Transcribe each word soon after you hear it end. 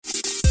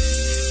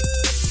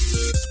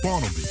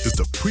Spawnable is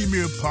the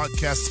premier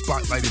podcast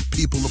spotlighting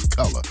people of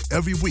color.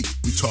 Every week,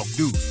 we talk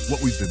news,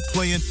 what we've been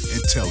playing,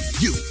 and tell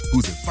you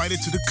who's invited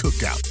to the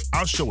cookout.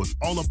 Our show is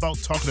all about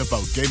talking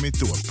about gaming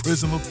through a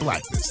prism of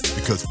blackness,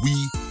 because we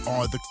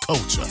are the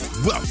culture.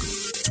 Welcome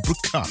to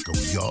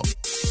Bracako, y'all.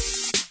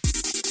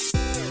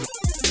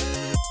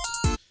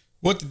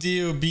 What the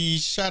deal be?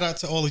 Shout out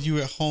to all of you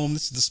at home.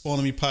 This is the Spawn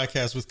on Me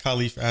podcast with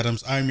Khalif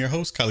Adams. I'm your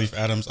host, Khalif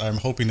Adams. I'm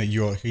hoping that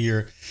you are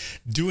here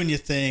doing your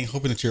thing,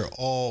 hoping that you're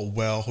all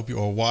well, hope you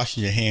are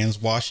washing your hands,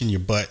 washing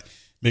your butt,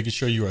 making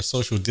sure you are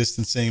social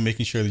distancing,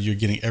 making sure that you're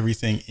getting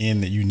everything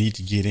in that you need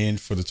to get in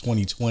for the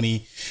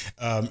 2020.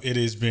 It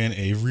has been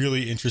a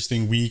really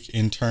interesting week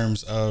in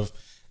terms of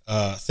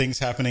things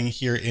happening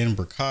here in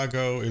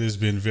Bracako. It has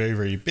been very,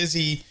 very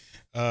busy.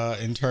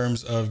 In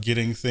terms of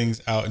getting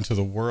things out into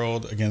the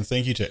world. Again,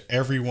 thank you to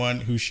everyone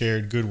who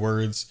shared good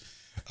words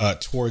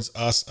towards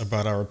us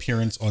about our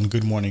appearance on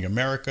Good Morning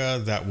America.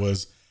 That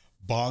was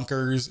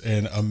bonkers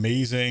and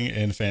amazing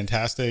and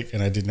fantastic.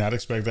 And I did not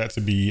expect that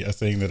to be a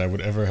thing that I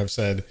would ever have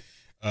said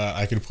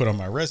I could put on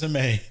my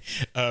resume.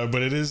 But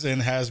it is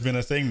and has been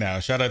a thing now.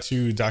 Shout out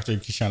to Dr.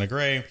 Kishana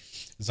Gray,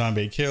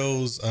 Zombie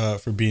Kills,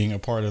 for being a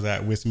part of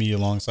that with me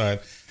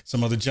alongside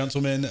some other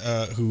gentlemen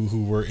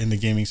who were in the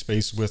gaming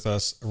space with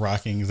us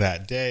rocking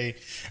that day.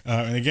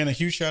 And again, a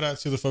huge shout out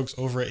to the folks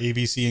over at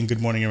ABC and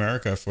Good Morning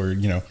America for,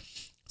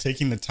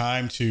 taking the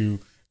time to,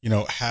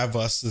 have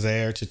us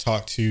there to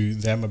talk to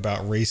them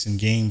about race and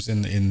games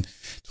in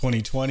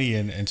 2020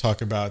 and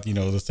talk about,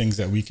 the things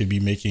that we could be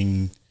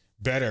making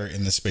better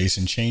in the space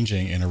and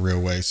changing in a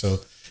real way. So,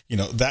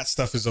 that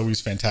stuff is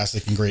always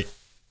fantastic and great.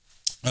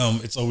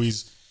 It's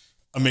always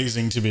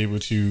amazing to be able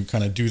to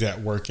kind of do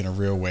that work in a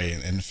real way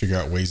and figure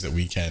out ways that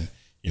we can,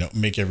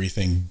 make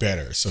everything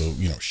better. So,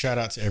 shout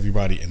out to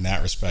everybody in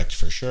that respect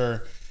for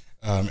sure.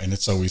 And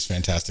it's always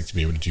fantastic to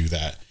be able to do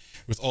that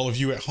with all of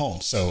you at home.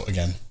 So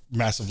again,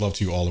 massive love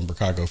to you all in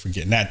Bracako for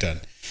getting that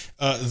done.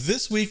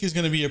 This week is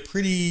going to be a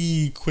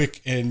pretty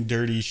quick and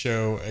dirty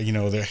show.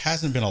 There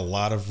hasn't been a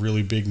lot of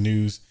really big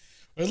news,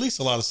 or at least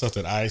a lot of stuff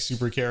that I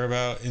super care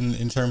about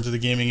in terms of the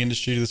gaming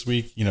industry this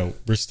week.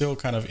 We're still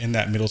kind of in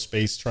that middle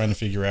space trying to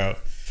figure out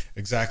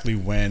exactly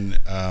when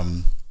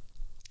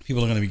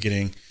people are going to be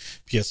getting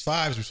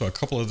PS5s. We saw a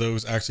couple of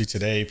those actually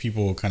today.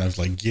 People kind of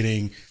like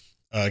getting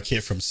a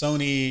kit from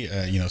Sony.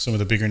 Some of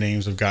the bigger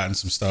names have gotten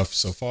some stuff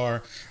so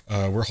far.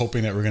 We're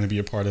hoping that we're going to be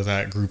a part of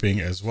that grouping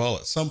as well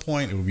at some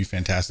point. It would be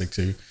fantastic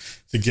to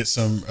get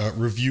some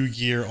review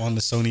gear on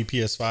the Sony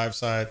PS5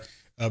 side.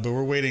 But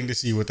we're waiting to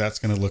see what that's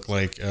going to look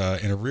like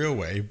in a real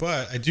way.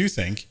 But I do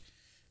think,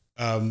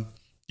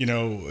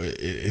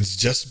 it's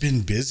just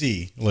been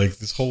busy. Like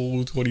this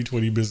whole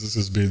 2020 business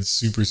has been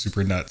super,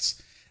 super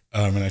nuts.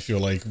 And I feel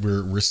like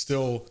we're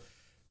still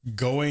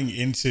going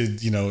into,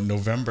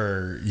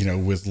 November,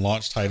 with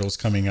launch titles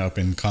coming up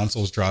and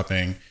consoles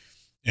dropping.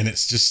 And it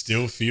just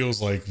still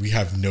feels like we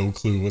have no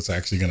clue what's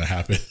actually going to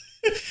happen.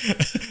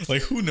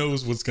 Like, who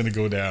knows what's going to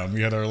go down?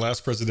 We had our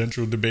last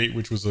presidential debate,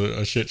 which was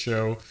a shit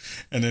show.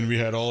 And then we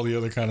had all the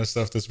other kind of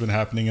stuff that's been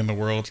happening in the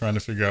world, trying to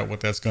figure out what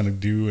that's going to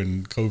do.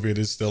 And COVID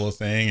is still a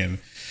thing. And,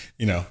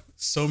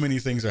 so many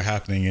things are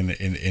happening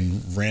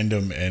in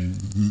random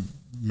and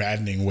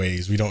maddening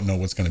ways. We don't know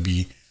what's going to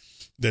be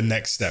the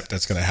next step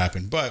that's going to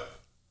happen. But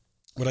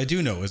what I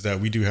do know is that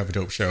we do have a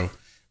dope show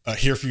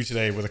here for you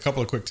today with a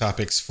couple of quick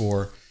topics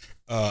for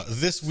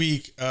this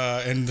week.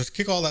 And to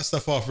kick all that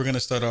stuff off, we're going to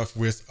start off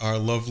with our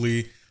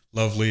lovely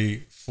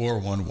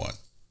 411.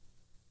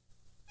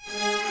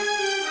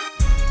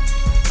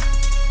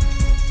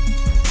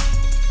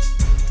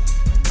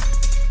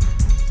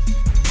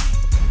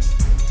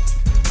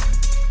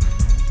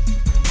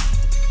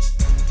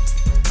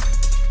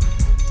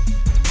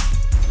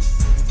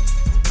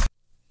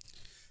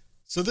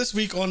 So this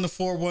week on the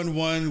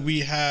 411,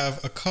 we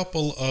have a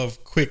couple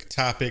of quick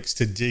topics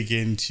to dig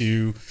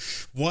into.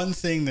 One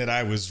thing that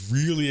I was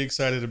really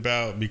excited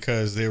about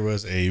because there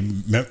was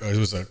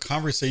a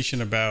conversation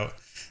about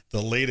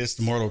the latest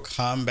Mortal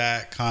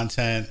Kombat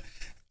content.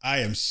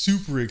 I am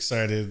super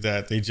excited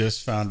that they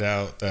just found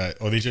out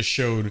they just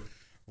showed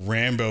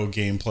Rambo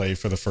gameplay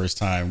for the first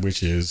time,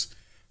 which is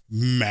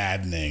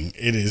maddening.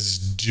 It is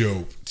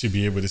dope to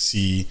be able to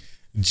see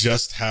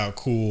just how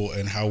cool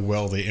and how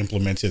well they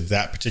implemented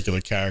that particular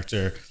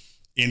character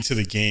into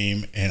the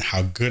game and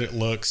how good it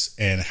looks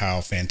and how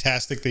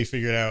fantastic they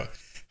figured out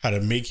how to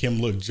make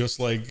him look just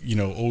like,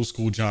 old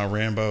school John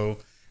Rambo.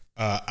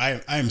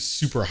 I am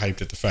super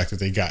hyped at the fact that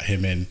they got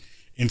him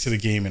into the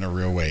game in a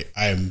real way.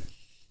 I'm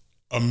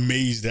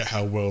amazed at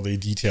how well they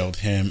detailed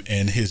him,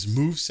 and his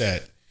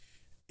moveset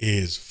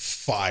is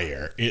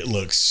fire. It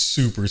looks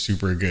super,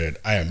 super good.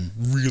 I am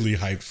really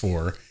hyped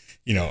for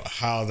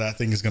how that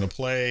thing is going to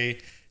play.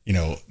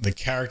 The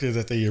character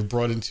that they have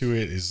brought into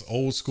it is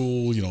old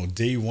school,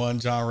 day one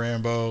John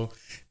Rambo.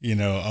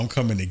 I'm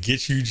coming to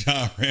get you,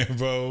 John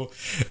Rambo.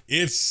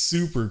 It's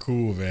super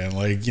cool, man.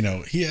 Like,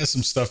 he has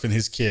some stuff in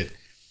his kit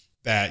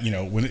that,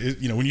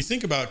 when you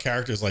think about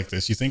characters like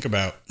this, you think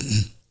about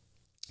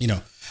you know,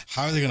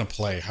 how are they going to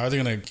play? How are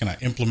they going to kind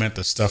of implement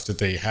the stuff that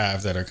they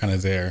have that are kind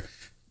of their,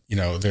 you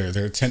know,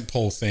 their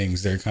tentpole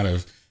things, their kind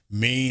of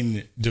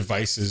main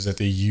devices that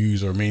they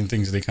use, or main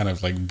things that they kind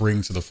of like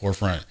bring to the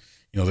forefront,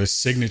 you know, their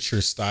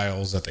signature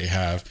styles that they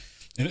have.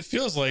 And it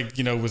feels like,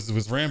 you know,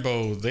 with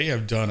Rambo, they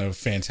have done a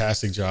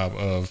fantastic job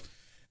of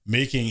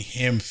making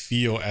him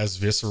feel as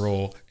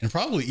visceral, and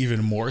probably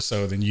even more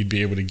so than you'd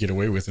be able to get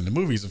away with in the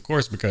movies, of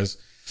course, because,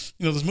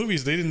 you know, those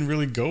movies, they didn't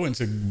really go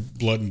into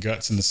blood and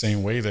guts in the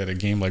same way that a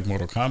game like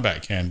Mortal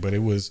Kombat can, but it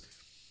was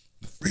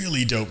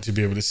really dope to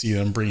be able to see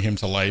them bring him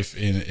to life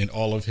in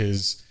all of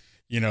his,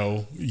 you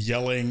know,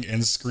 yelling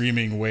and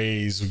screaming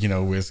ways, you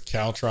know, with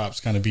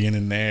caltrops kind of being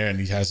in there, and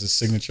he has his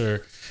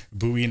signature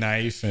Bowie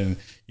knife, and,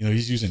 you know,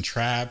 he's using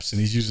traps, and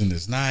he's using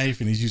his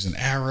knife, and he's using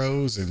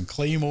arrows and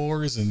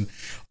claymores and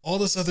all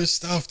this other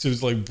stuff to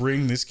like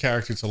bring this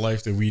character to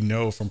life that we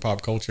know from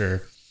pop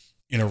culture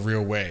in a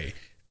real way.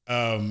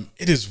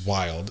 It is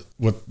wild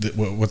what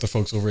the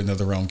folks over in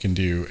NetherRealm can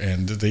do,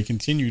 and they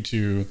continue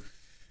to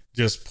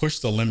just push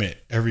the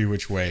limit every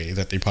which way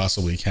that they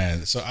possibly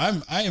can. So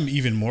I am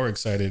even more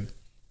excited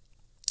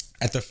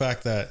at the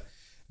fact that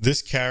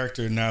this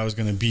character now is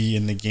going to be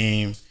in the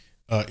game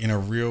in a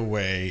real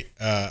way.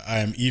 I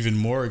am even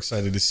more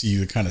excited to see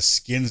the kind of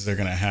skins they're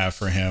going to have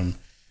for him,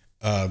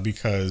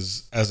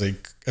 because as a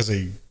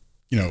you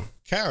know,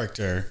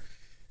 character,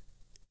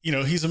 you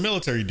know, he's a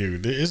military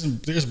dude.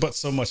 There's but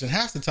so much, and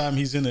half the time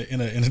he's in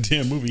a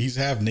damn movie, he's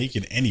half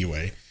naked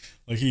anyway.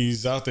 Like,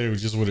 he's out there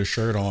just with a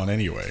shirt on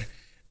anyway.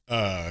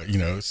 You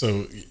know,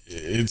 so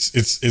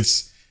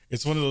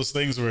it's one of those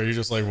things where you're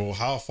just like, well,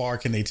 how far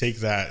can they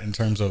take that in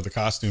terms of the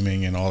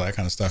costuming and all that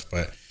kind of stuff?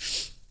 But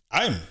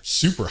I'm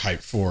super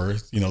hyped for,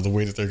 you know, the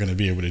way that they're going to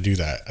be able to do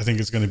that. I think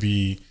it's going to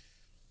be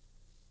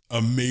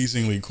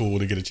amazingly cool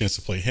to get a chance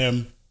to play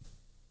him.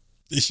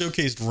 They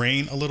showcased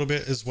Rain a little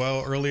bit as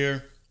well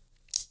earlier,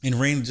 and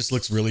Rain just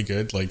looks really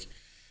good. Like,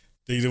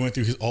 they went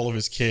through all of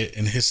his kit,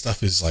 and his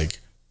stuff is like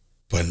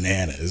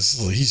bananas.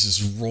 He's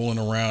just rolling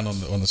around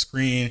on the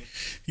screen.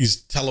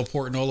 He's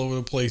teleporting all over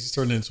the place. He's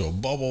turning into a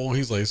bubble.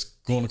 He's like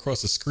going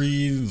across the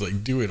screen,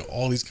 like doing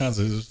all these kinds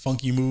of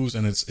funky moves.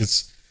 And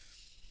it's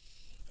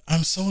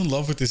I'm so in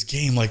love with this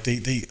game. Like, they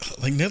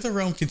like,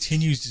 NetherRealm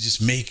continues to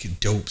just make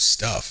dope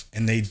stuff,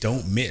 and they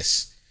don't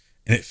miss.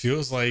 And it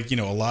feels like, you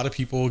know, a lot of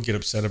people get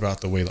upset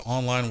about the way the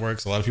online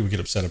works. A lot of people get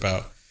upset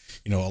about,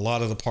 you know, a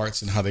lot of the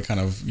parts and how they kind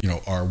of, you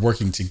know, are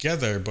working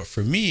together. But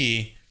for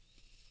me,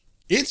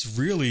 it's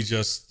really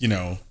just, you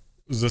know,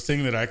 the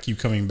thing that I keep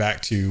coming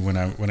back to when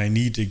I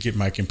need to get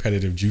my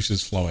competitive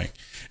juices flowing.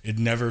 It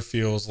never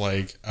feels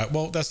like,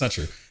 well, that's not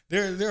true.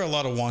 There are a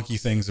lot of wonky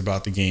things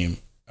about the game,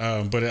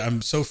 but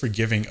I'm so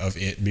forgiving of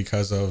it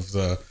because of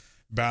the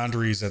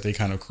boundaries that they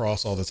kind of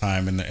cross all the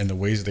time, and the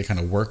ways that they kind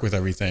of work with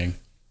everything.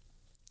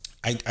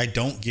 I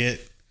don't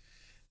get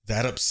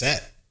that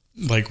upset,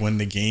 like when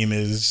the game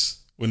is,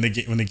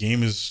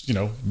 you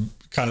know,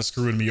 kind of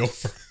screwing me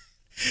over.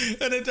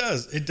 And it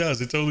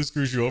totally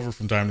screws you over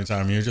from time to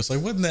time. And you're just like,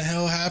 what in the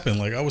hell happened?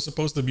 Like, I was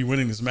supposed to be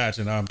winning this match,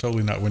 and now I'm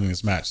totally not winning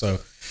this match. So,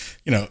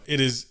 you know, it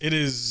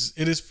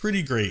is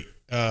pretty great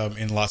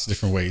in lots of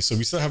different ways. So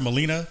we still have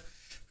Mileena,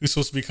 who's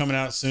supposed to be coming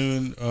out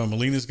soon.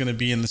 Mileena is going to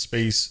be in the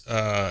space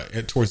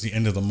towards the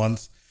end of the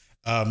month.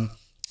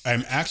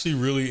 I'm actually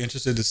really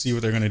interested to see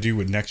what they're going to do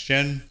with next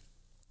gen.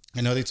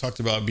 I know they talked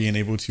about being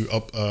able to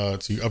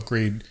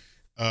upgrade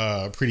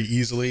pretty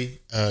easily.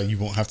 You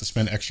won't have to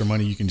spend extra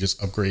money. You can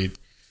just upgrade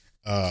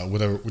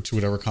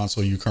whatever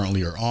console you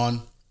currently are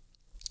on,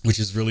 which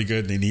is really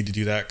good. They need to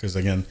do that because,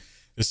 again,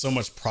 there's so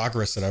much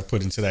progress that I've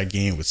put into that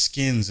game with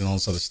skins and all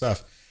this other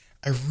stuff.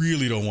 I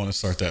really don't want to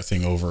start that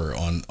thing over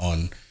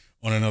on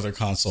another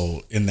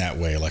console in that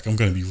way. Like, I'm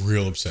going to be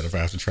real upset if I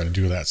have to try to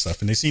do that stuff.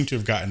 And they seem to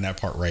have gotten that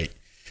part right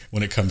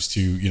when it comes to,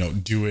 you know,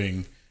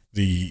 doing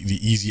the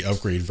easy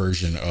upgrade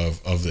version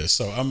of this.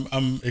 So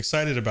I'm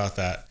excited about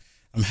that.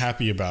 I'm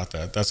happy about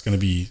that. That's going to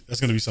be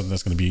something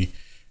that's going to be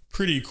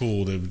pretty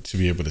cool to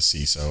be able to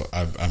see. So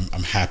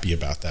I'm happy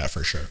about that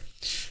for sure.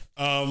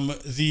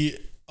 The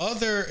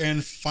other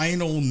and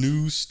final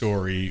news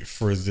story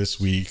for this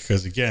week,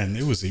 because again,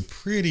 it was a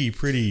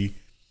pretty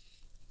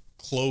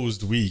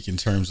closed week in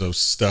terms of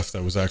stuff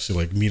that was actually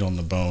like meat on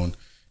the bone,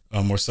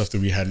 or stuff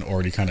that we hadn't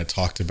already kind of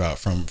talked about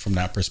from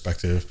that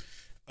perspective.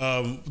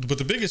 But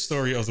the biggest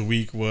story of the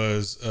week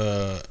was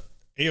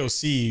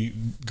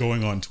AOC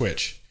going on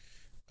Twitch.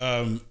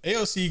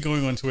 AOC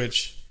going on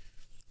Twitch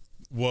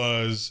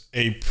was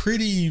a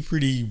pretty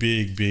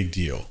big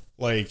deal.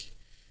 Like,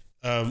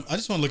 I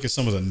just want to look at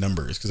some of the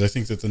numbers, because I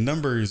think that the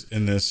numbers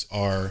in this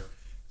are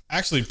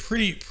actually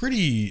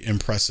pretty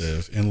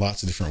impressive in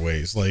lots of different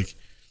ways. Like,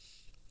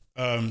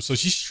 so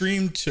she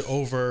streamed to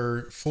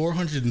over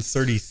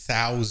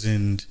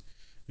 430,000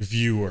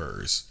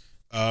 viewers.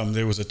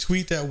 There was a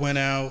tweet that went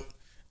out,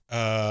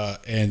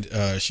 and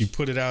she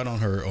put it out on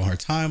her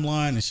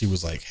timeline, and she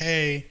was like,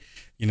 "Hey,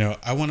 you know,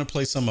 I want to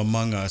play some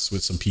Among Us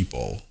with some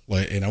people,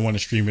 like, and I want to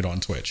stream it on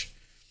Twitch."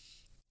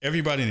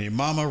 everybody and their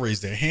mama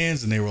raised their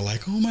hands and they were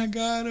like, oh my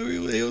God,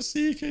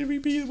 AOC, can we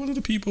be one of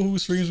the people who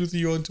streams with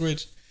you on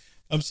Twitch?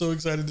 I'm so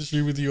excited to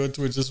stream with you on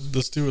Twitch.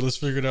 Let's do it. Let's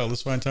figure it out.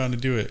 Let's find time to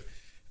do it.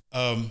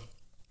 And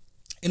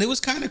it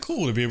was kind of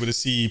cool to be able to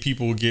see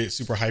people get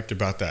super hyped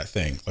about that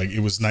thing. Like,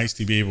 it was nice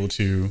to be able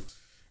to,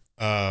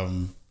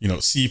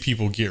 see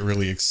people get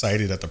really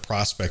excited at the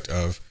prospect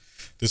of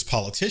this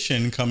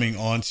politician coming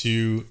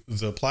onto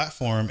the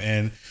platform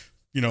and,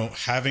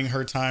 having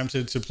her time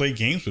to play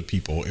games with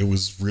people. It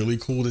was really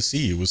cool to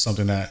see. It was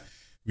something that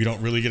we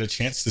don't really get a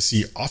chance to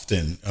see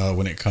often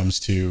when it comes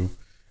to,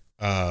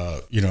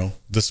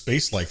 the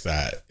space like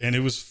that. And it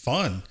was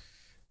fun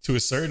to a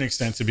certain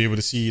extent to be able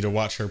to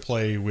watch her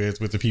play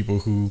with the people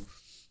who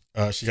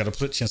she got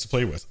a chance to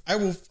play with. I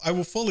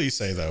will fully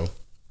say though,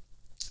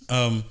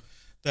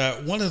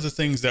 that one of the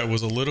things that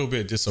was a little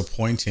bit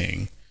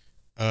disappointing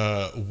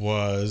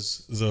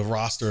was the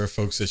roster of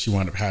folks that she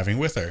wound up having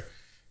with her,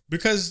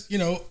 because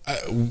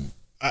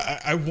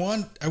I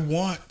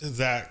want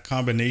that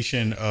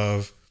combination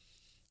of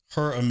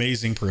her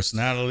amazing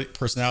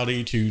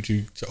personality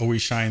to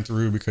always shine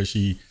through, because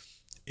she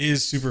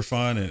is super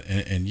fun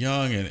and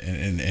young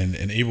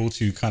and able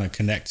to kind of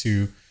connect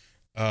to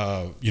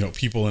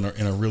people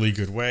in a really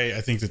good way.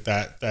 I think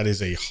that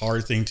is a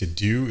hard thing to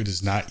do. It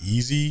is not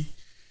easy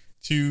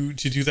to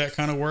do that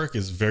kind of work.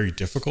 It's very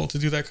difficult to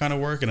do that kind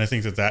of work, and I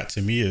think that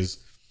to me is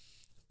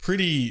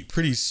pretty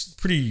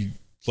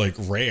like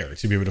rare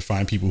to be able to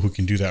find people who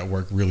can do that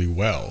work really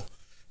well.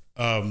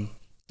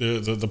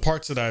 The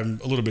parts that I'm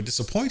a little bit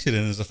disappointed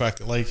in is the fact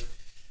that, like,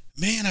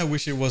 man, I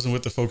wish it wasn't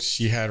with the folks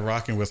she had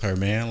rocking with her,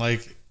 man.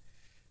 Like,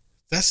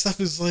 that stuff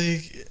is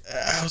like,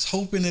 I was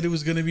hoping that it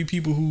was going to be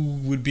people who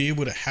would be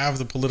able to have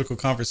the political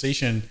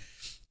conversation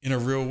in a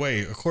real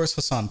way. Of course,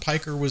 Hassan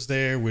Piker was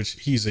there,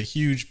 which he's a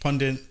huge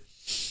pundit.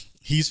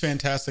 He's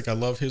fantastic. I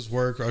love his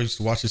work. I used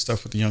to watch his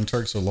stuff with the Young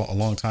Turks a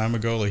long time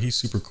ago. Like, he's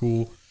super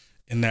cool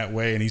in that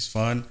way, and he's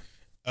fun.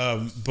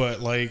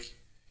 But like,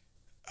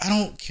 I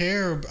don't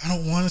care. I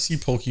don't want to see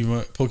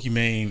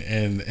Pokimane,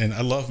 and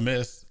I love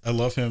Myth. I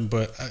love him,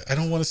 but I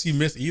don't want to see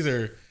Myth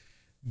either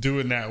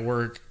doing that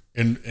work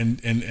and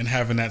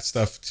having that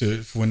stuff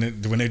to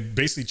when they're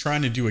basically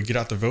trying to do a get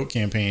out the vote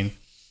campaign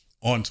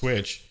on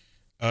Twitch.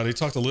 They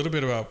talked a little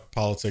bit about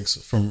politics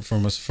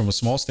from a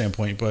small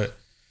standpoint, but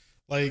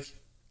like,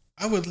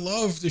 I would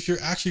love if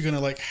you're actually going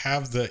to like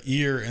have the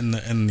ear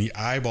and the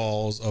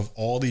eyeballs of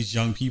all these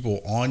young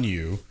people on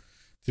you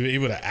to be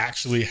able to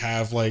actually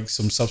have like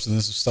some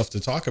substantive stuff to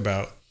talk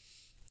about.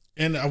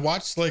 And I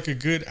watched like a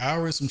good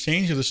hour and some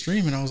change of the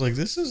stream, and I was like,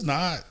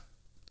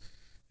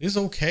 it's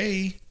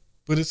okay,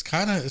 but it's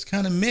kind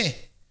of meh.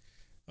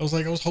 I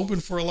was hoping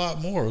for a lot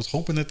more. I was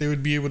hoping that they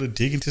would be able to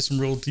dig into some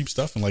real deep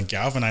stuff and like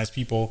galvanize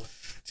people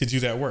to do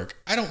that work.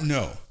 I don't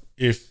know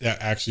if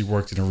that actually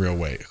worked in a real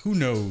way. Who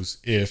knows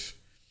if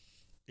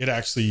it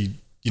actually,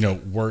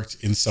 worked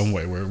in some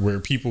way where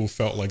people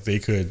felt like they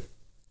could,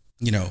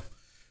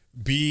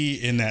 be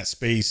in that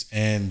space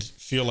and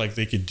feel like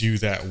they could do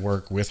that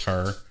work with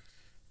her.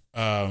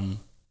 A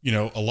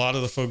lot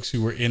of the folks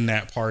who were in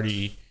that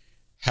party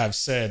have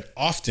said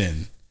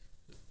often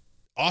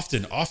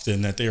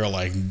that they are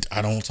like,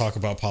 I don't talk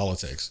about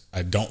politics.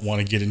 I don't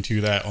want to get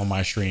into that on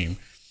my stream.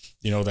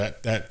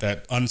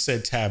 That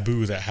unsaid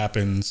taboo that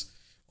happens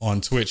on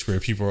Twitch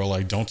where people are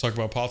like, don't talk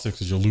about politics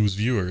because you'll lose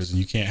viewers and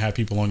you can't have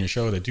people on your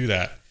show that do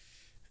that.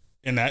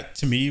 And that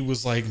to me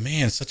was like,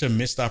 man, such a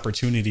missed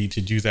opportunity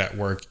to do that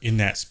work in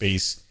that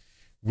space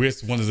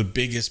with one of the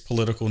biggest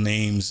political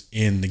names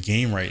in the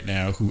game right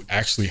now, who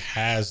actually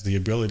has the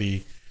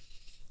ability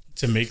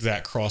to make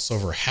that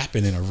crossover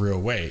happen in a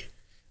real way.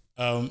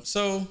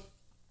 So,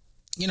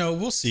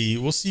 we'll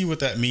see what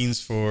that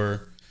means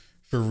for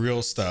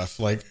real stuff.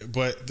 Like,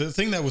 but the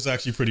thing that was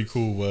actually pretty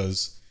cool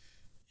was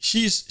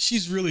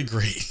she's really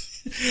great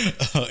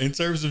in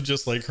terms of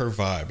just like her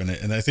vibe.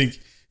 And I think,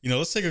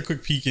 let's take a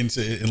quick peek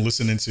into it and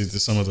listen into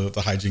some of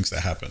the hijinks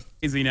that happen.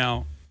 Easy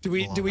now. Do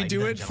we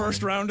do it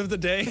first round of the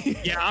day?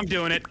 Yeah, I'm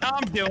doing it.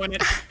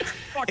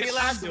 Any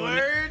last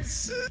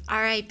words?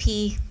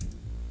 R.I.P.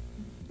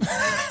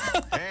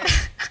 Hey,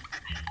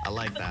 I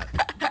like that.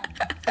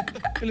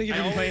 Gonna give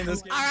you playing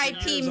this game.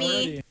 R.I.P. me.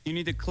 Already. You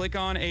need to click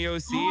on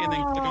AOC and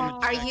then click on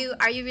the...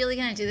 Are you really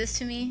gonna do this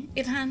to me,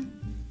 Ilhan?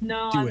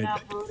 No, Do I'm it.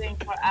 not voting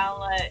for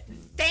Alex.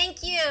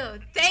 Thank you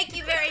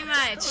very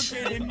much.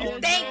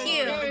 Thank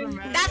you.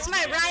 That's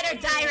my ride or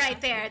die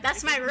right there.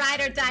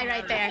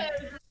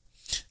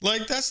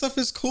 Like, that stuff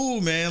is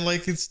cool, man.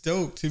 Like, it's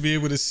dope to be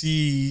able to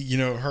see,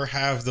 her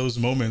have those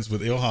moments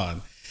with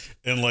Ilhan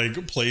and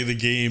like play the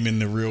game in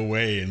the real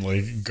way and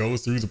like go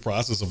through the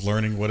process of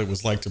learning what it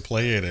was like to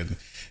play it. And,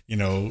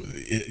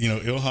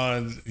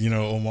 Ilhan,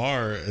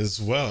 Omar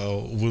as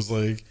well was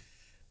like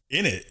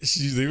in it.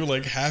 They were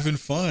like having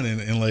fun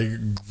and like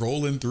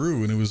rolling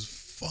through, and it was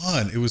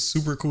fun. It was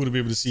super cool to be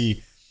able to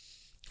see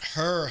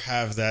her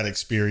have that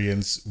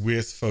experience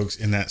with folks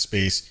in that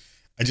space.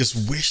 I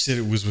just wish that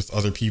it was with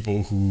other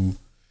people who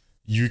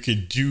you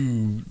could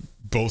do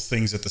both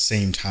things at the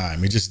same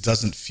time. It just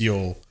doesn't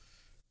feel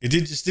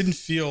just didn't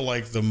feel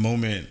like the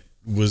moment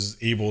was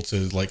able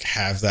to like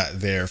have that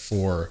there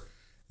for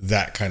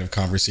that kind of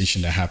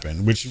conversation to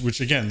happen,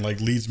 which again, like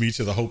leads me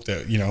to the hope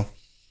that, you know,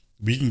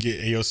 we can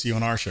get AOC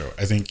on our show.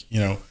 I think, you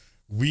know,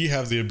 we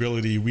have the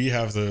ability, we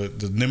have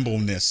the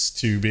nimbleness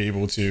to be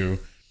able to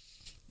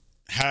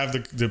have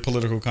the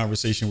political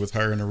conversation with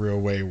her in a real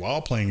way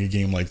while playing a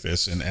game like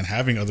this, and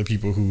having other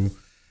people who,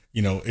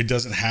 you know, it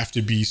doesn't have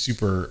to be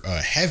super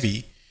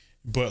heavy,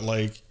 but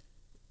like,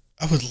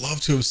 I would love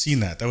to have seen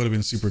that. That would have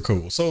been super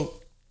cool. So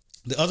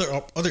the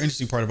other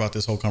interesting part about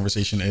this whole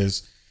conversation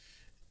is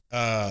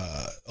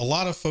a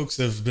lot of folks,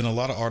 there've been a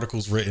lot of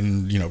articles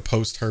written, you know,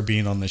 post her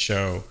being on the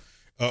show,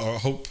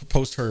 or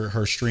post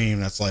her stream.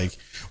 That's like,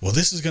 well,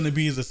 this is going to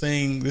be the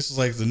thing. This is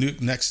like the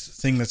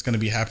next thing that's going to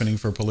be happening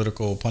for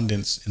political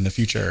pundits in the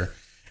future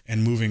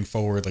and moving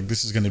forward. Like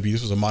this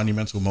was a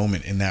monumental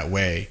moment in that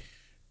way.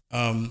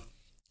 And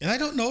I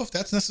don't know if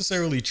that's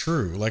necessarily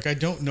true. Like, I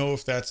don't know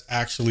if that's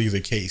actually the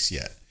case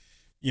yet.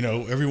 You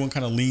know, everyone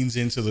kind of leans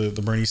into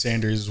the Bernie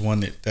Sanders one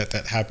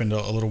that happened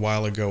a little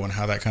while ago, and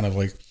how that kind of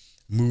like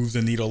moved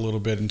the needle a little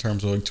bit in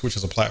terms of like Twitch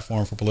as a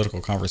platform for political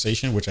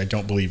conversation, which I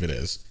don't believe it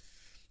is.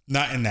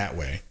 Not in that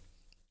way.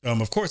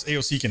 Of course,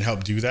 AOC can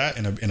help do that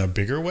in a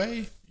bigger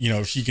way, you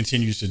know, if she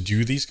continues to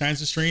do these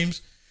kinds of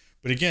streams.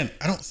 But again,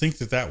 I don't think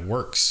that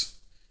works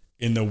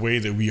in the way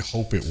that we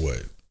hope it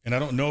would. And I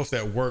don't know if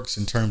that works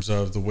in terms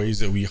of the ways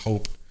that we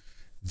hope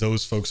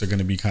those folks are going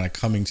to be kind of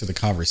coming to the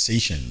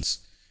conversations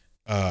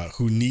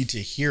who need to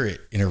hear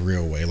it in a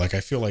real way. Like,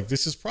 I feel like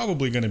this is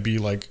probably going to be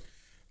like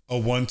a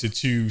 1 to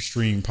 2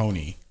 stream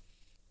pony.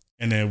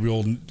 And then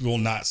we'll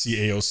not see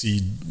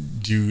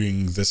AOC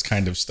doing this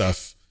kind of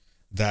stuff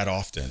that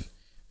often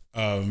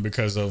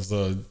because of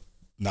the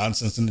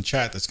nonsense in the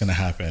chat that's going to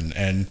happen,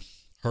 and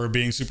her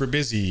being super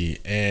busy,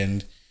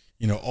 and,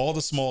 you know, all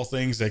the small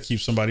things that keep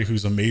somebody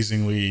who's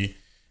amazingly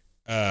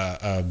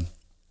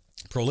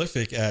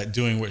prolific at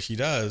doing what she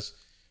does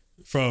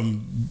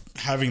from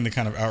having the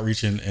kind of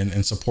outreach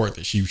and support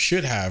that she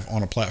should have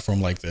on a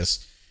platform like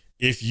this,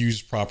 if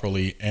used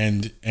properly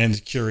and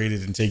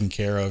curated and taken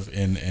care of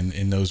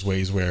in those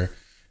ways where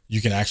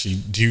you can actually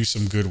do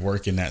some good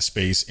work in that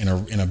space in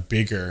a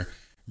bigger,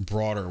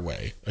 broader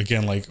way.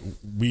 Again, like,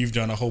 we've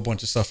done a whole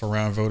bunch of stuff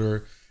around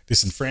voter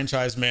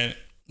disenfranchisement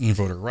and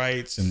voter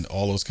rights and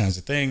all those kinds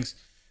of things.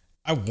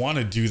 I want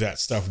to do that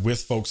stuff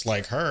with folks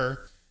like her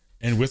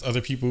and with other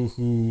people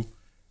who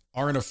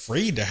aren't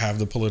afraid to have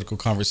the political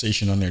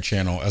conversation on their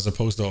channel, as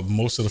opposed to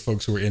most of the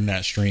folks who are in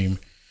that stream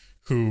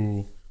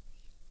who,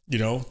 you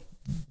know,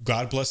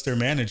 God bless their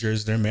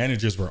managers. Their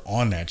managers were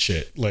on that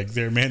shit. Like,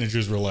 their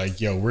managers were like,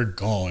 yo, we're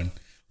gone.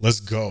 Let's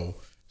go.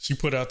 She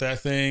put out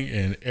that thing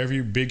and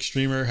every big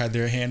streamer had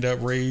their hand up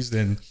raised,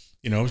 and,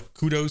 you know,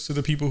 kudos to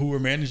the people who were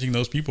managing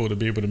those people to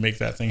be able to make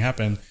that thing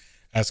happen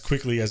as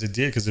quickly as it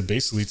did, because it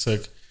basically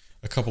took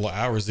a couple of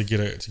hours to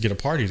get a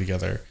party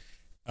together.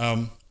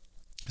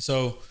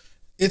 So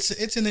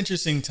it's an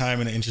interesting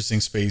time and an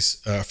interesting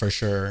space for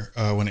sure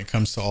when it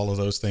comes to all of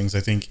those things.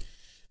 I think,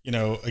 you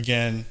know,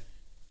 again,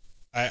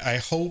 I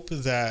hope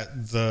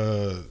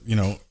that you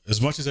know, as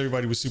much as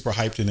everybody was super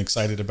hyped and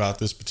excited about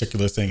this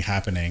particular thing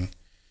happening,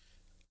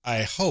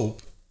 I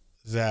hope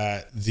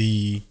that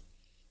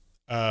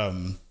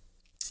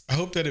I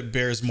hope that it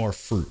bears more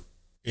fruit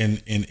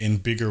in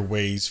bigger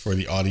ways for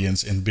the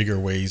audience, in bigger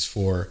ways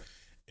for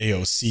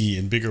AOC,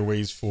 in bigger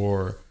ways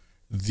for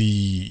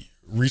the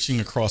reaching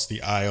across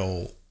the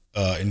aisle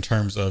in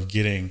terms of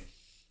getting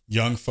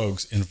young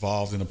folks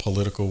involved in a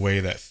political way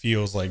that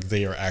feels like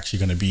they are actually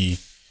going to be,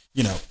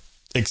 you know,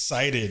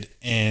 excited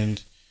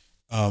and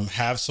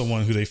have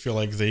someone who they feel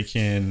like they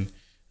can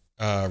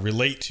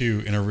relate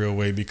to in a real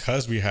way,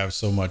 because we have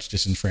so much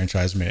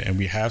disenfranchisement and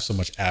we have so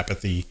much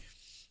apathy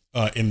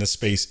in the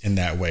space in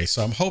that way.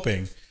 So I'm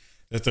hoping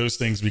that those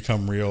things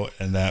become real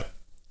and that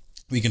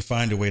we can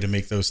find a way to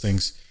make those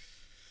things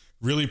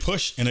really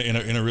push in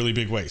a really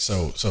big way.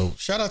 So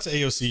shout out to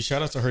AOC,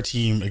 shout out to her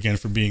team again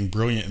for being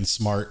brilliant and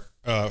smart,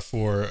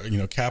 for, you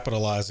know,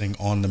 capitalizing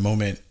on the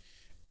moment,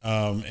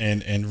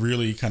 and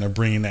really kind of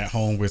bringing that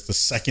home with the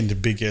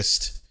second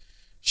biggest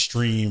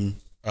stream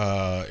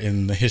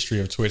in the history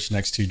of Twitch,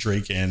 next to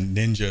Drake and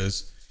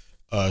Ninja's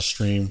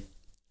stream.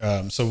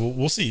 So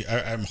we'll see.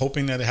 I'm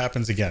hoping that it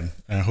happens again,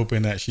 and I'm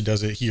hoping that she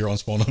does it here on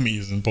Spawn on Me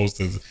as opposed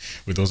to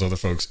with those other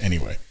folks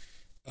anyway.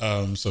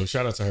 So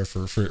shout out to her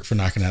for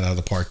knocking that out of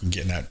the park and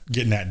getting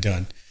that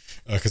done,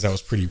 because that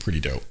was pretty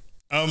dope.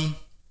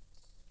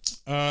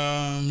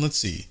 Let's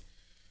see.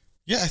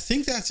 Yeah, I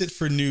think that's it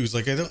for news.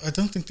 Like, I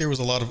don't think there was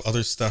a lot of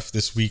other stuff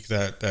this week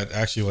that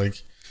actually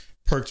like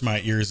perked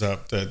my ears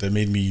up, that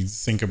made me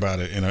think about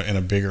it in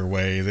a bigger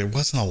way. There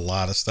wasn't a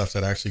lot of stuff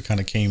that actually kind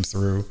of came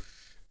through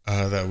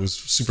that was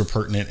super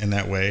pertinent in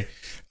that way.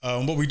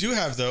 What we do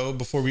have, though,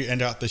 before we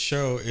end out the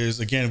show is,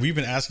 again, we've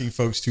been asking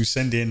folks to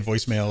send in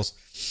voicemails,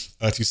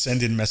 to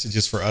send in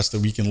messages for us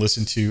that we can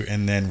listen to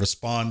and then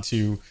respond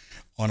to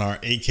on our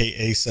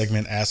AKA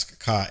segment, Ask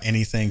Ka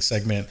Anything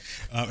segment.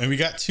 And we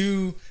got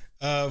two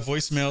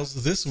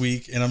voicemails this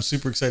week, and I'm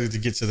super excited to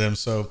get to them.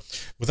 So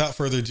without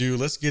further ado,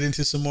 let's get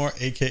into some more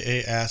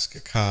AKA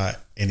Ask Ka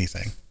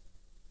Anything.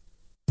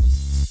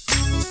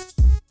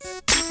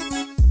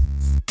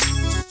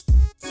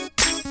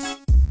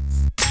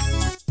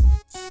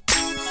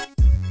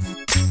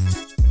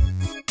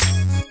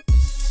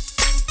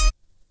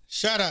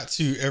 Shout out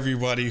to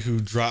everybody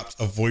who dropped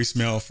a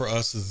voicemail for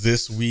us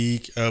this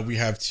week. We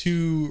have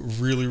two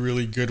really,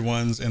 really good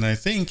ones. And I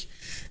think,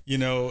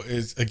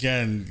 it's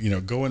again,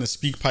 going to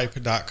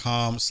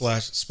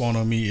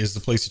speakpipe.com/SpawnOnMe is the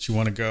place that you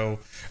want to go.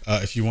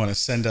 If you want to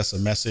send us a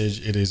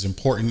message, it is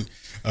important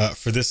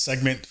for this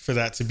segment for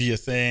that to be a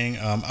thing.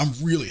 I'm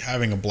really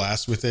having a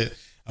blast with it.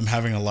 I'm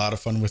having a lot of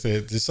fun with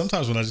it. There's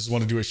sometimes when I just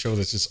want to do a show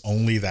that's just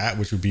only that,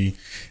 which would be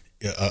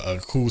a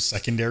cool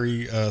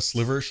secondary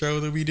sliver show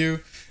that we do.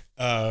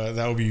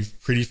 That would be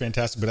pretty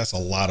fantastic, but that's a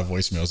lot of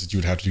voicemails that you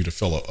would have to do to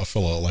fill a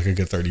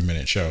good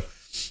 30-minute show.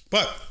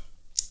 But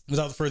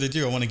without further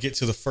ado, I want to get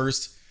to the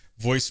first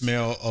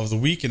voicemail of the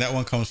week, and that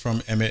one comes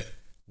from Emmett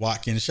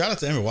Watkins. Shout out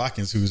to Emmett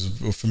Watkins,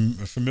 who's a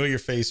familiar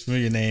face,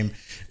 familiar name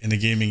in the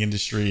gaming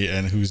industry,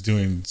 and who's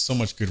doing so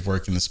much good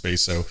work in the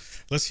space. So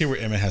let's hear what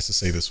Emmett has to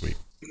say this week.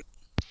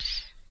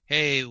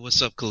 Hey,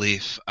 what's up,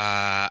 Khalif?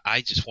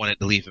 I just wanted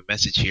to leave a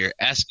message here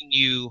asking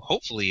you,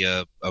 hopefully,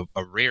 a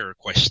rarer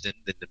question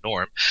than the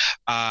norm.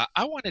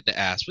 I wanted to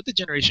ask, with the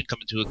generation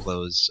coming to a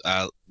close,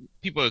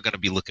 people are going to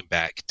be looking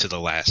back to the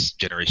last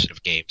generation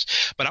of games.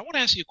 But I want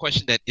to ask you a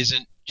question that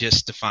isn't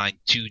just defined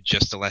to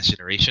just the last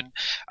generation.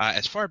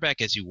 As far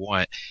back as you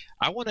want,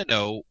 I want to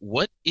know,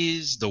 what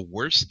is the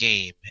worst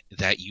game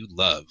that you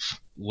love?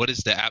 What is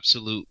the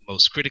absolute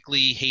most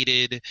critically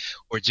hated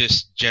or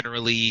just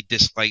generally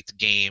disliked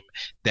game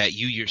that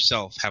you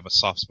yourself have a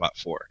soft spot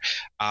for?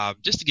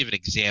 Just to give an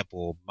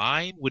example,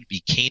 mine would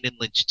be Kane and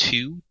Lynch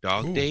 2,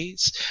 Dog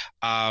Days.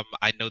 I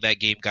know that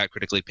game got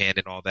critically panned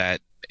and all that.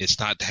 It's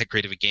not that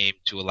great of a game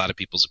to a lot of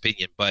people's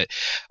opinion, but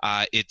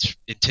it's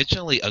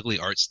intentionally ugly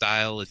art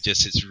style.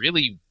 It's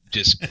really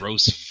just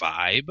gross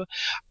vibe.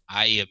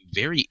 I am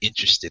very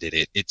interested in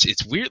it.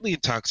 It's weirdly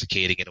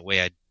intoxicating in a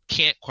way I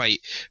can't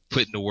quite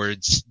put into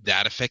words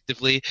that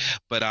effectively.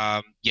 But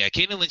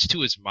Kane and Lynch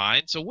 2 is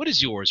mine. So what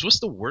is yours? What's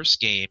the worst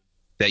game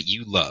that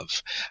you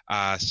love?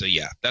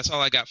 That's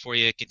all I got for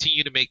you.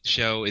 Continue to make the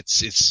show.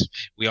 It's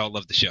we all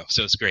love the show,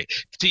 so it's great.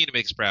 Continue to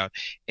make us proud,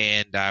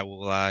 and I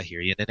will hear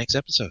you in the next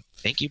episode.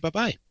 Thank you.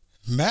 Bye-bye.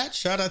 Matt,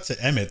 shout out to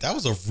Emmett. That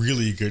was a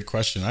really good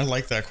question. I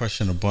like that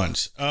question a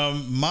bunch.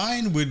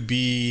 Mine would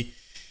be,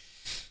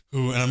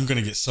 and I'm going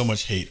to get so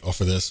much hate off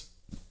of this,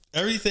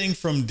 everything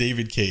from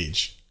David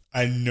Cage.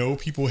 I know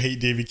people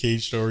hate David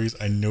Cage stories.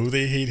 I know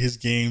they hate his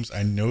games.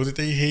 I know that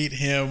they hate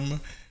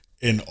him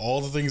and all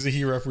the things that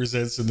he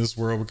represents in this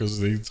world because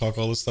they talk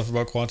all this stuff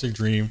about Quantic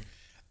Dream.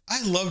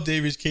 I love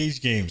David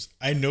Cage games.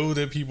 I know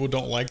that people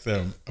don't like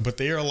them, but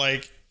they are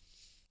like,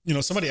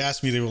 somebody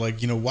asked me, they were like,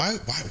 why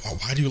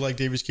do you like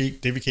David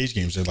Cage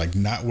games? They're like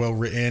not well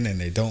written and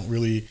they don't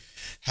really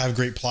have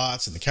great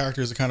plots and the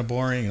characters are kind of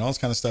boring and all this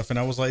kind of stuff. And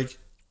I was like,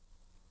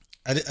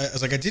 I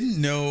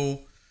didn't know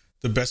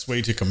the best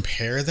way to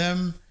compare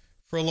them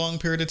for a long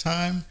period of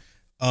time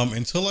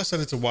until I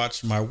started to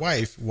watch my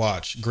wife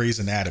watch Grey's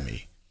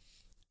Anatomy,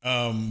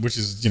 which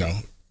is,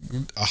 a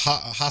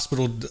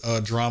hospital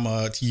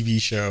drama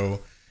TV show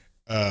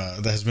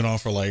that has been on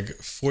for like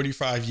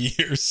 45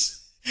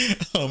 years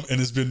and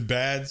has been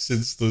bad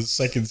since the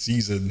second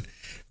season,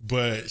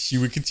 but she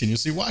would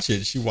continuously watch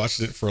it. She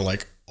watched it for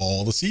like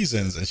all the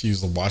seasons and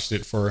she's watched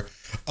it for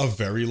a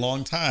very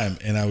long time.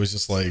 And I was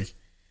just like,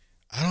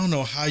 I don't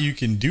know how you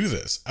can do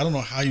this. I don't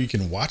know how you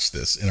can watch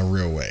this in a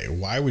real way.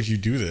 Why would you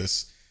do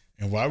this?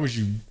 And why would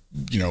you,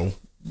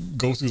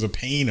 go through the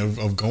pain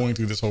of going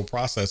through this whole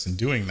process and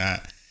doing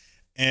that?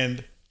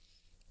 And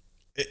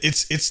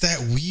it's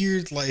that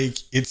weird, like,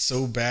 it's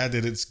so bad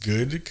that it's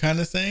good kind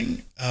of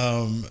thing.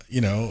 It's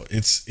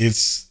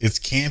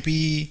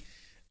campy.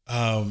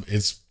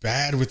 It's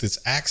bad with its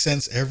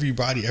accents.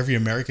 Every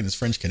American is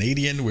French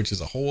Canadian, which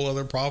is a whole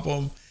other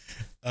problem.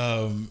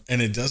 And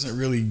it doesn't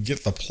really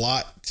get the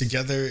plot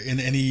together in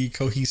any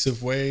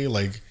cohesive way.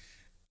 Like,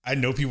 I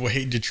know people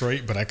hate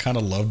Detroit, but I kind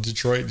of love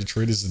Detroit.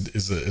 Detroit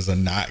is a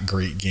not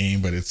great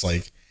game, but it's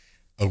like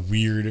a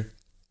weird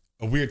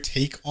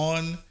take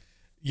on,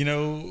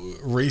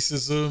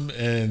 racism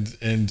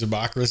and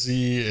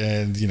democracy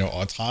and,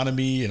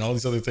 autonomy and all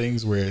these other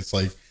things where it's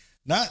like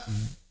not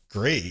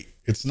great.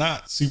 It's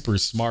not super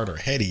smart or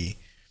heady,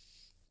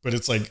 but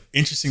it's like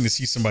interesting to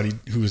see somebody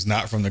who is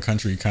not from the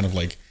country kind of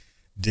like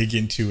dig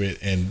into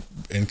it and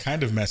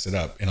kind of mess it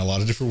up in a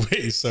lot of different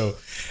ways. So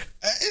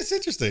it's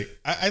interesting.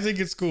 I think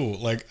it's cool.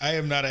 Like, I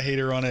am not a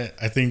hater on it.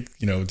 I think,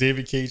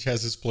 David Cage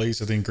has his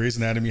place. I think Grey's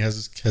Anatomy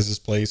has his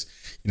place.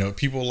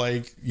 People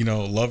like,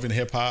 Love and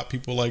Hip Hop.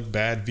 People like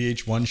bad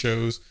VH1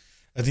 shows.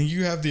 I think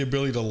you have the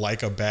ability to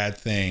like a bad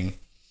thing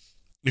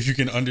if you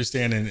can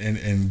understand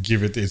and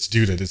give it its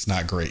due that it's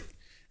not great.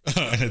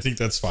 And I think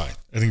that's fine.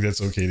 I think that's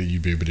okay that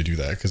you'd be able to do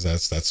that because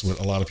that's what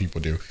a lot of people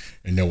do,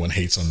 and no one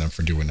hates on them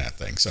for doing that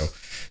thing. So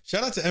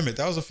shout out to Emmett.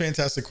 That was a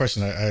fantastic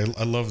question. I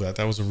love that.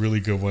 That was a really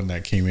good one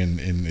that came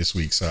in this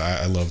week. So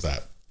I love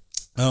that.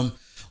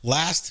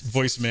 Last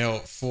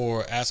voicemail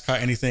for Ask Kai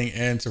Anything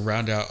and to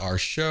round out our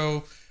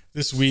show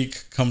this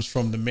week comes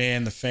from the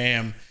man, the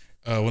fam,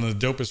 one of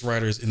the dopest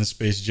writers in the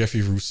space,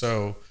 Jeffrey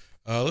Rousseau.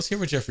 Let's hear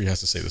what Jeffrey has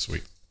to say this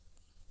week.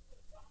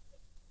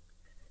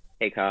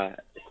 Hey, Kai.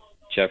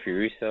 Jeffrey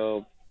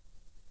Russo,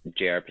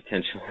 JR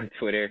Potential on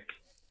Twitter.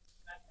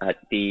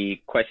 The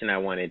question I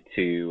wanted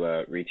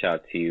to reach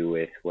out to you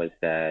with was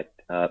that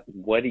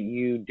what do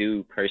you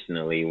do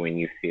personally when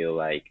you feel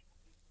like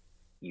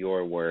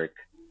your work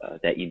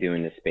that you do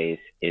in the space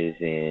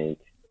isn't,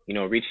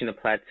 reaching a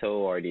plateau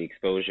or the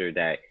exposure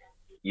that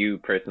you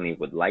personally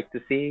would like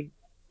to see,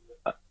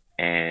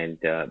 and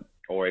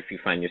or if you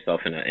find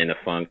yourself in a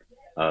funk,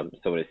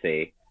 so to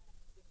say,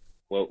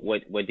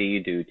 what do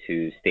you do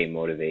to stay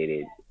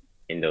motivated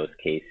in those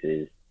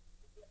cases?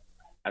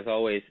 As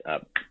always,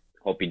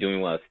 hope you're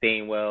doing well,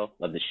 staying well.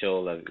 Love the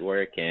show, love your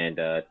work, and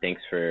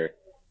thanks for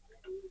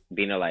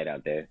being a light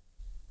out there.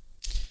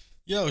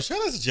 Yo, shout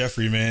out to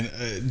Jeffrey, man.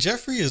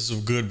 Jeffrey is a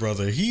good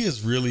brother. He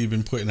has really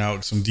been putting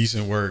out some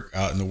decent work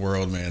out in the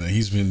world, man, and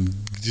he's been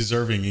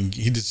deserving, and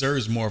he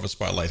deserves more of a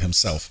spotlight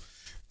himself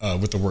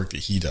with the work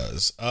that he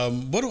does.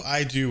 What do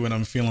I do when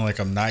I'm feeling like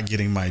I'm not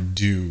getting my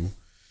due?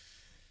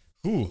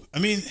 I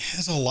mean,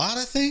 there's a lot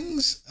of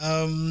things.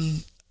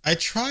 I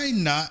try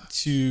not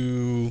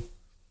to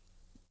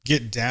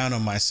get down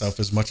on myself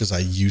as much as I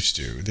used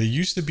to. There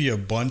used to be a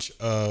bunch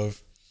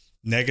of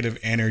negative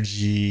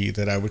energy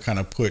that I would kind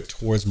of put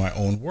towards my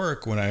own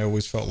work when I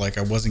always felt like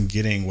I wasn't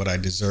getting what I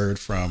deserved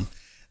from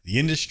the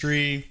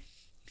industry,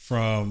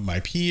 from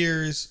my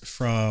peers,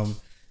 from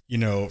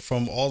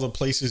all the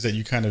places that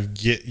you kind of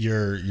get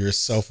your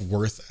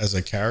self-worth as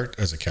a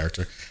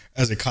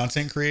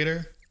content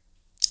creator.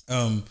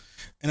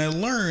 And I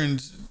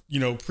learned,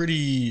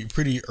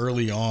 pretty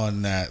early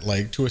on that,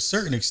 like, to a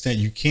certain extent,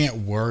 you can't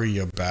worry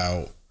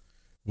about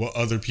what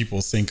other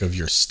people think of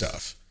your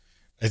stuff.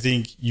 I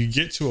think you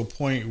get to a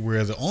point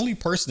where the only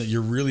person that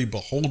you're really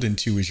beholden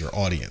to is your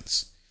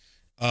audience.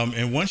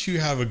 And once you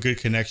have a good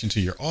connection to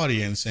your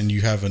audience and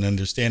you have an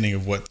understanding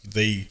of what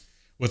they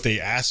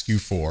ask you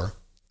for,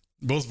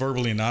 both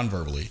verbally and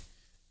non-verbally,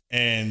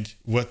 and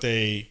what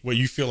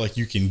you feel like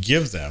you can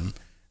give them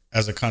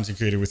as a content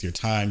creator with your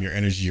time, your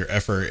energy, your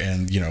effort,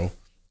 and,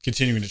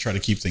 continuing to try to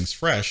keep things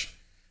fresh,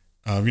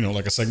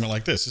 like a segment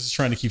like this. This is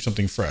trying to keep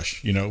something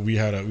fresh. We've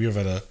had a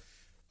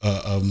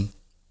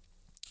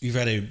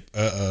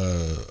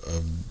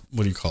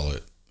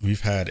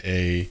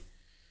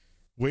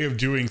way of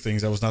doing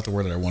things. That was not the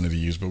word that I wanted to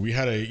use, but we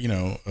had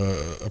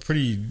a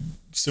pretty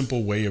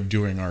simple way of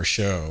doing our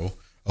show,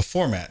 a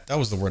format. That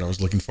was the word I was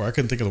looking for. I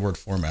couldn't think of the word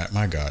format.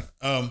 My God.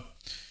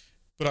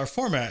 But our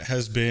format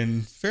has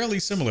been fairly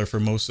similar for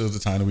most of the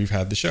time that we've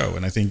had the show.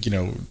 And I think,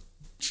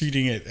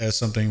 treating it as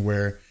something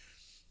where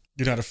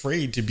you're not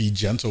afraid to be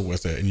gentle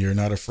with it and you're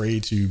not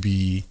afraid to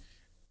be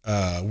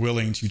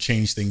willing to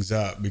change things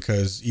up,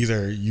 because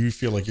either you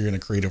feel like you're in a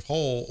creative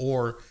hole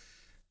or,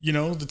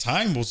 the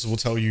time will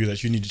tell you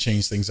that you need to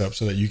change things up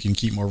so that you can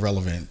keep more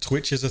relevant.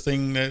 Twitch is a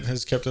thing that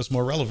has kept us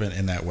more relevant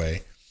in that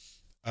way.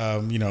 A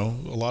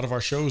lot of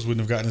our shows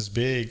wouldn't have gotten as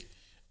big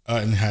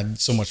and had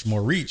so much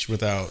more reach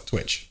without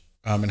Twitch.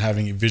 And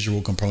having a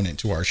visual component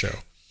to our show.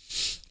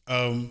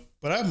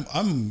 But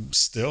I'm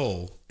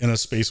still in a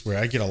space where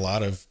I get a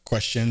lot of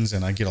questions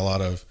and I get a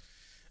lot of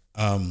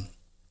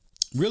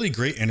really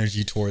great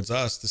energy towards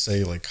us to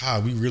say, like,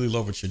 we really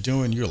love what you're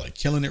doing. You're like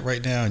killing it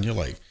right now. And you're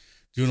like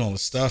doing all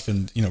this stuff.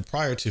 And,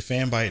 prior to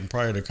Fanbyte and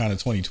prior to kind of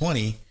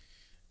 2020,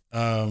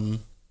 I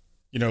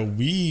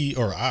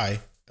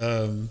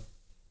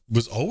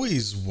was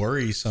always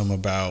worrisome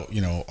about,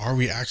 are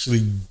we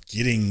actually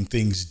getting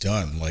things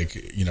done? Like,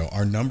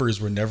 our numbers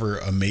were never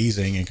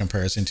amazing in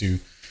comparison to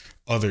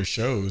other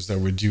shows that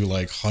would do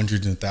like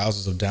hundreds and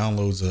thousands of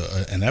downloads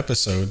an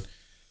episode.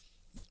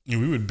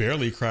 We would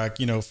barely crack,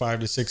 5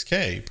 to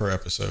 6K per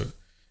episode.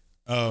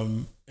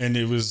 And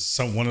it was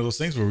one of those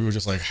things where we were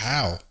just like,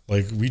 how?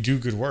 Like, we do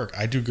good work.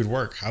 I do good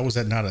work. How is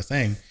that not a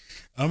thing?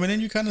 And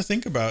then you kind of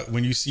think about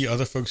when you see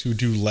other folks who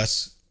do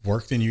less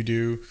work than you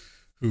do,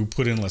 who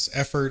put in less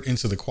effort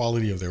into the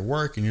quality of their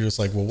work. And you're just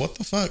like, well, what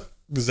the fuck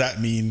does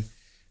that mean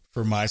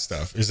for my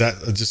stuff? Is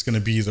that just going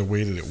to be the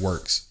way that it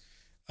works?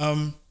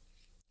 And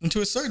to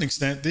a certain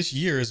extent, this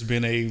year has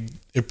been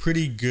a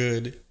pretty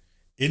good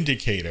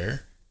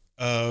indicator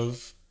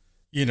of,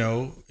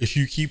 if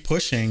you keep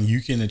pushing,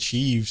 you can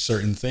achieve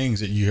certain things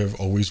that you have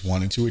always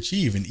wanted to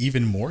achieve, and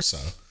even more so.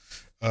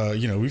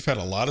 We've had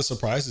a lot of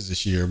surprises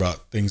this year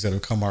about things that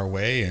have come our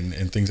way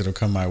and things that have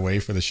come my way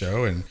for the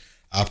show and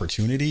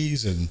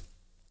opportunities. And,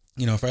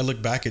 if I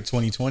look back at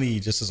 2020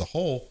 just as a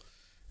whole,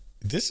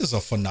 this is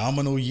a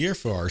phenomenal year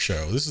for our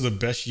show. This is the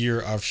best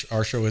year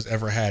our show has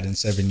ever had in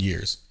 7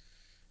 years.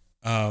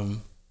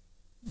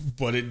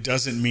 but it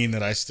doesn't mean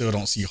that I still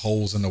don't see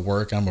holes in the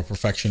work. I'm a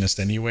perfectionist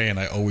anyway, and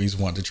I always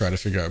want to try to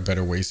figure out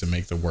better ways to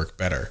make the work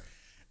better.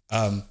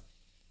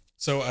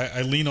 So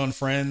I lean on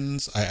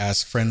friends. I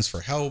ask friends for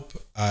help.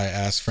 I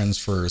ask friends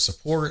for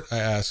support. I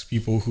ask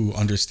people who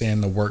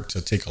understand the work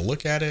to take a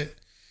look at it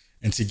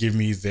and to give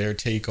me their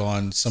take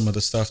on some of the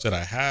stuff that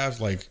I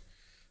have. Like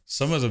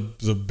some of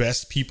the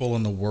best people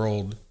in the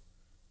world,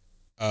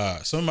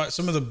 some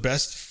of the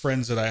best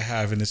friends that I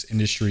have in this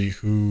industry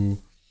who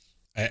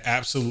I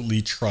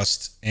absolutely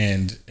trust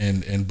and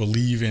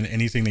believe in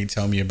anything they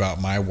tell me about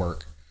my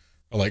work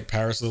are like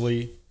Paris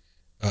Lily,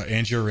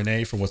 Andrea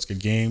Renee from What's Good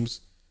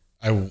Games.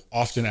 I will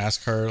often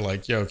ask her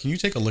like, yo, can you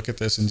take a look at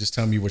this and just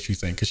tell me what you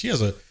think? Cause she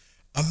has a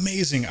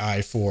amazing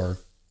eye for,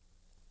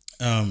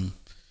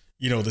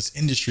 this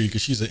industry,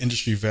 cause she's an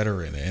industry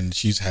veteran and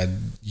she's had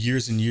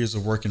years and years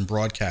of work in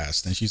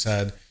broadcast, and she's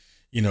had,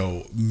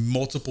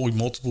 multiple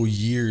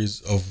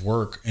years of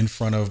work in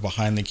front of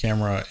behind the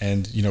camera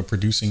and,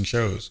 producing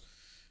shows.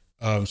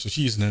 So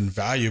she's an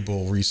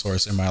invaluable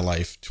resource in my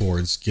life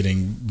towards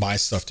getting my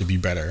stuff to be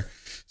better.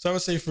 So I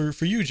would say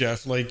for you,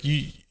 Jeff, like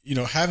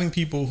having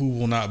people who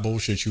will not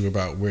bullshit you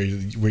about where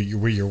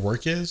your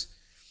work is,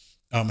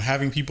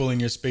 having people in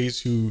your space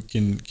who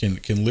can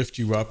lift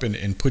you up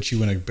and put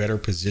you in a better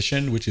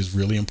position, which is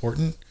really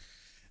important.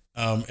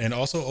 And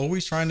also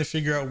always trying to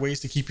figure out ways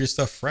to keep your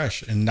stuff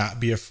fresh and not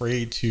be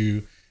afraid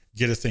to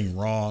get a thing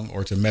wrong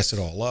or to mess it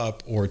all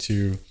up or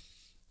to,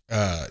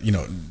 or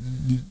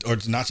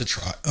not to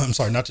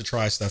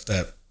try stuff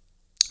that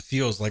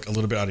feels like a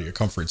little bit out of your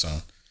comfort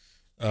zone.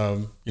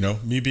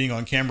 Me being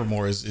on camera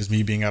more is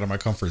me being out of my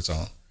comfort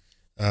zone.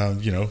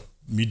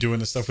 Me doing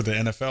the stuff with the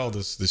NFL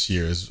this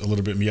year is a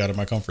little bit me out of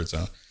my comfort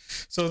zone.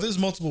 So there's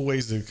multiple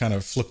ways to kind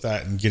of flip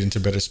that and get into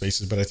better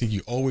spaces. But I think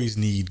you always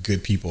need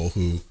good people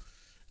who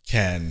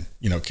can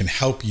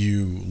help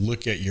you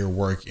look at your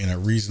work in a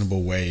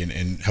reasonable way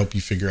and help you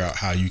figure out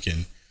how you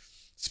can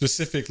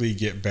specifically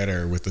get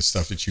better with the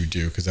stuff that you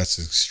do, because that's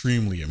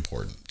extremely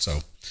important. So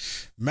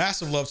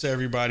massive love to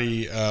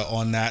everybody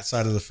on that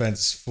side of the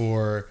fence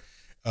for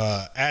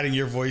adding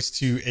your voice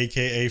to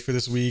AKA for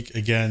this week.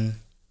 Again,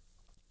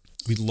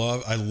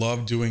 I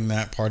love doing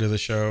that part of the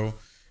show.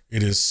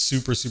 It is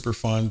super, super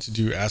fun to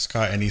do Ask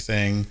Ka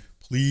Anything.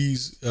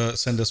 Please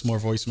send us more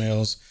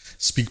voicemails.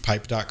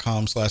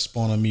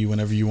 Speakpipe.com/spawn on me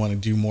whenever you want to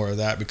do more of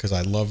that, because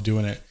I love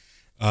doing it.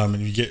 And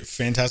you get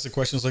fantastic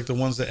questions like the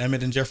ones that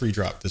Emmett and Jeffrey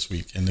dropped this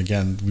week. And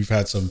again, we've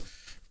had some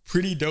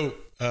pretty dope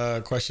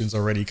questions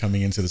already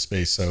coming into the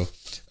space. So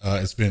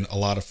it's been a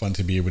lot of fun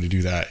to be able to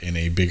do that in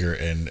a bigger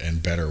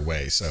and better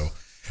way. So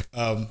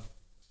I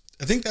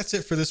think that's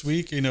it for this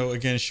week.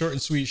 Again, short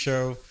and sweet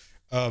show.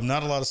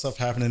 Not a lot of stuff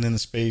happening in the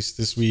space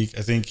this week.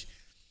 I think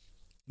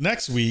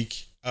next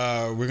week,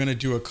 we're going to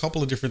do a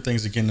couple of different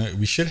things. Again,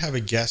 we should have a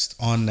guest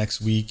on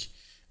next week.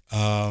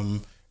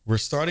 We're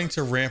starting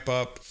to ramp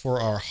up for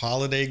our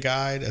holiday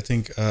guide. I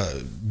think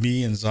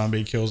me and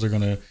Zombie Kills are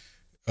going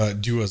to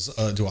do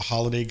a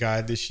holiday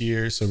guide this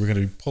year. So we're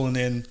going to be pulling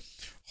in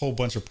a whole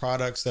bunch of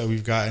products that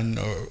we've gotten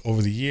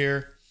over the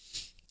year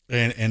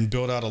and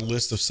build out a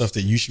list of stuff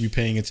that you should be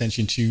paying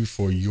attention to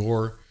for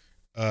your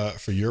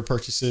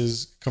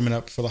purchases coming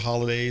up for the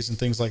holidays and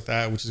things like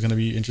that, which is going to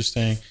be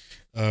interesting.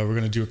 I'm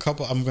going to do a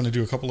couple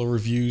of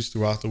reviews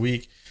throughout the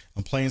week.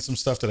 I'm playing some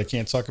stuff that I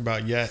can't talk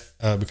about yet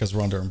because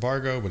we're under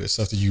embargo, but it's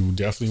stuff that you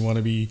definitely want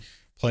to be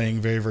playing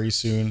very, very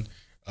soon.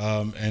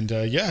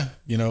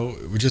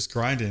 We're just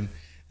grinding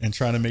and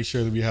trying to make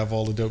sure that we have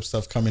all the dope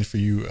stuff coming for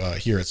you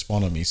here at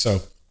Spawn on Me.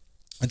 So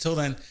until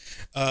then,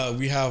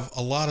 we have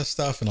a lot of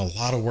stuff and a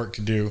lot of work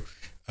to do.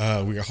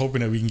 We are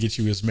hoping that we can get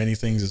you as many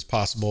things as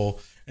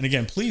possible. And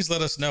again, please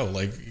let us know,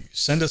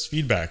 send us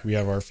feedback. We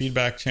have our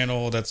feedback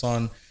channel that's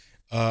on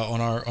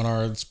our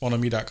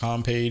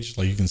spawnonme.com page.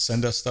 You can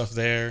send us stuff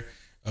there.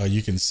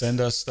 You can send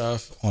us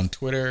stuff on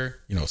Twitter,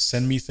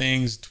 send me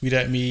things, tweet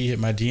at me, hit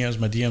my DMs.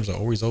 My DMs are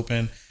always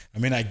open. I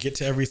may not get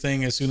to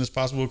everything as soon as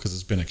possible because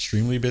it's been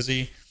extremely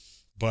busy,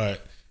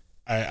 but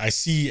I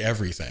see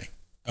everything.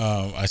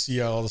 I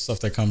see all the stuff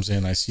that comes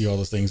in. I see all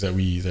the things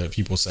that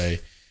people say.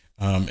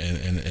 And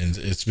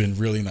it's been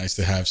really nice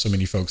to have so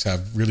many folks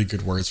have really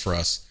good words for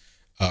us,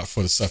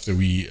 for the stuff that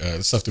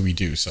we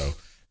do. So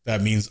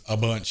that means a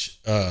bunch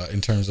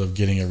in terms of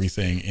getting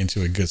everything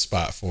into a good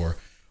spot for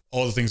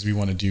all the things we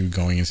want to do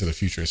going into the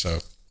future. So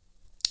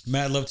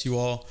mad love to you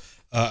all.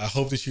 I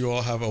hope that you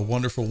all have a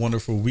wonderful,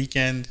 wonderful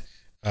weekend.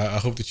 I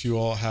hope that you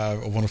all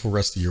have a wonderful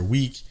rest of your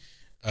week.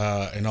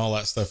 And all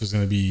that stuff is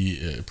going to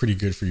be pretty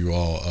good for you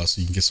all.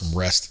 So you can get some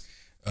rest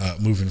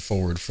moving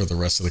forward for the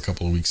rest of the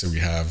couple of weeks that we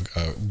have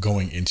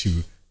going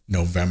into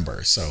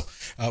November. So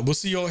we'll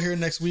see you all here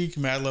next week.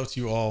 Mad love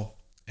to you all.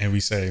 And we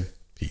say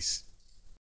peace.